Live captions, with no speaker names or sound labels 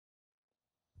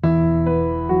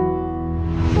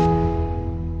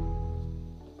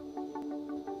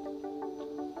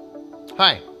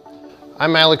Hi,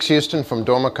 I'm Alex Houston from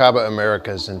Dormakaba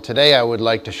Americas, and today I would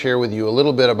like to share with you a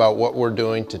little bit about what we're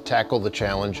doing to tackle the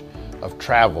challenge of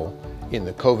travel in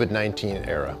the COVID-19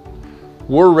 era.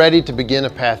 We're ready to begin a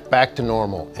path back to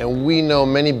normal, and we know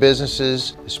many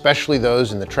businesses, especially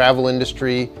those in the travel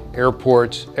industry,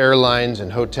 airports, airlines,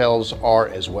 and hotels are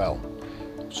as well.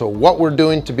 So what we're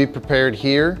doing to be prepared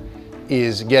here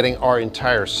is getting our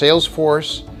entire sales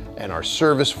force and our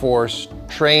service force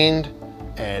trained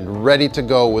and ready to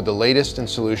go with the latest in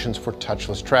solutions for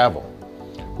touchless travel.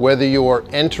 Whether you are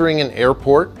entering an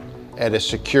airport at a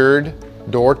secured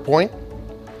door point,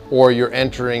 or you're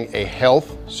entering a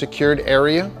health secured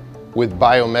area with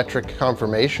biometric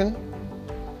confirmation,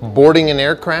 boarding an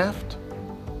aircraft,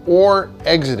 or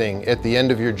exiting at the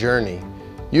end of your journey,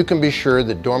 you can be sure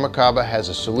that Dormakaba has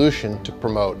a solution to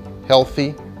promote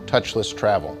healthy, touchless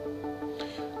travel.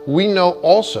 We know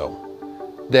also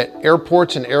that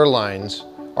airports and airlines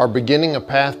are beginning a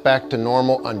path back to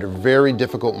normal under very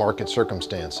difficult market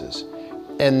circumstances,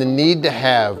 and the need to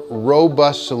have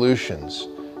robust solutions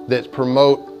that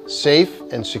promote safe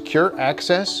and secure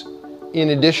access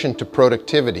in addition to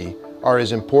productivity are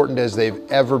as important as they've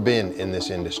ever been in this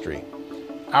industry.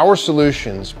 Our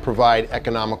solutions provide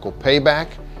economical payback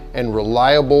and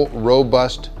reliable,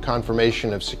 robust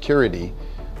confirmation of security,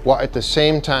 while at the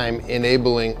same time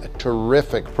enabling a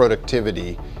terrific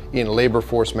productivity in labor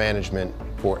force management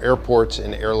for airports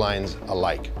and airlines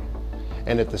alike.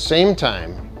 And at the same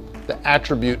time, the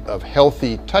attribute of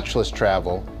healthy, touchless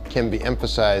travel can be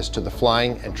emphasized to the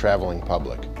flying and traveling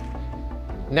public.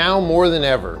 Now more than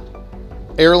ever,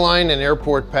 airline and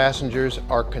airport passengers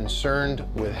are concerned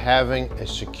with having a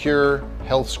secure,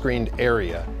 health-screened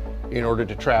area in order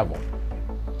to travel.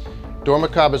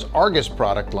 Dormakaba's Argus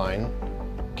product line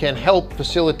can help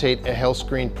facilitate a health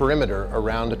screen perimeter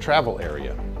around a travel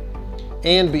area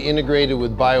and be integrated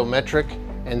with biometric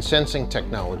and sensing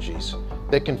technologies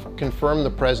that can confirm the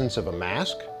presence of a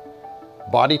mask,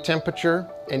 body temperature,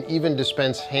 and even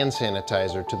dispense hand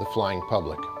sanitizer to the flying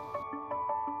public.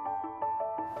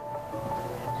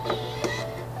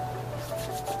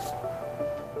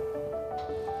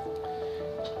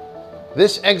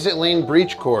 This exit lane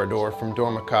breach corridor from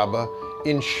Dormakaba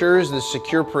ensures the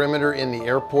secure perimeter in the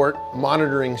airport,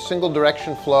 monitoring single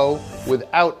direction flow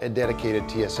without a dedicated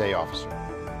TSA officer.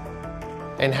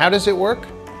 And how does it work?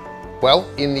 Well,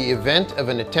 in the event of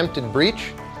an attempted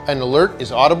breach, an alert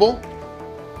is audible.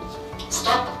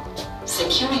 Stop.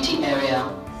 Security area.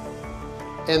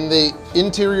 And the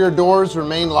interior doors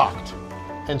remain locked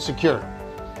and secure.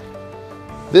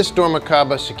 This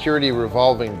Dormakaba security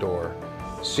revolving door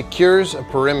secures a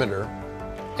perimeter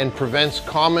and prevents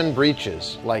common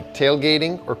breaches like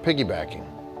tailgating or piggybacking.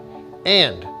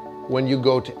 And when you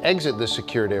go to exit the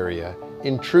secured area,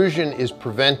 intrusion is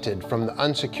prevented from the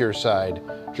unsecure side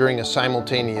during a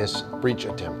simultaneous breach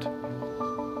attempt.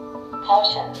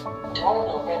 Caution, door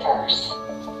will reverse.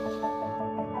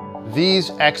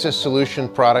 These access solution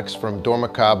products from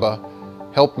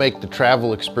Dormakaba help make the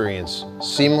travel experience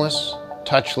seamless,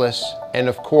 touchless, and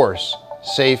of course,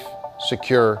 safe,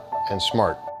 secure, and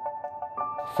smart.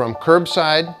 From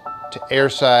curbside to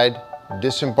airside,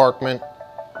 disembarkment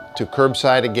to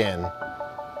curbside again,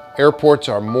 airports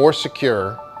are more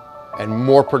secure and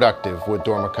more productive with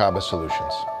Dormakaba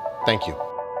solutions. Thank you.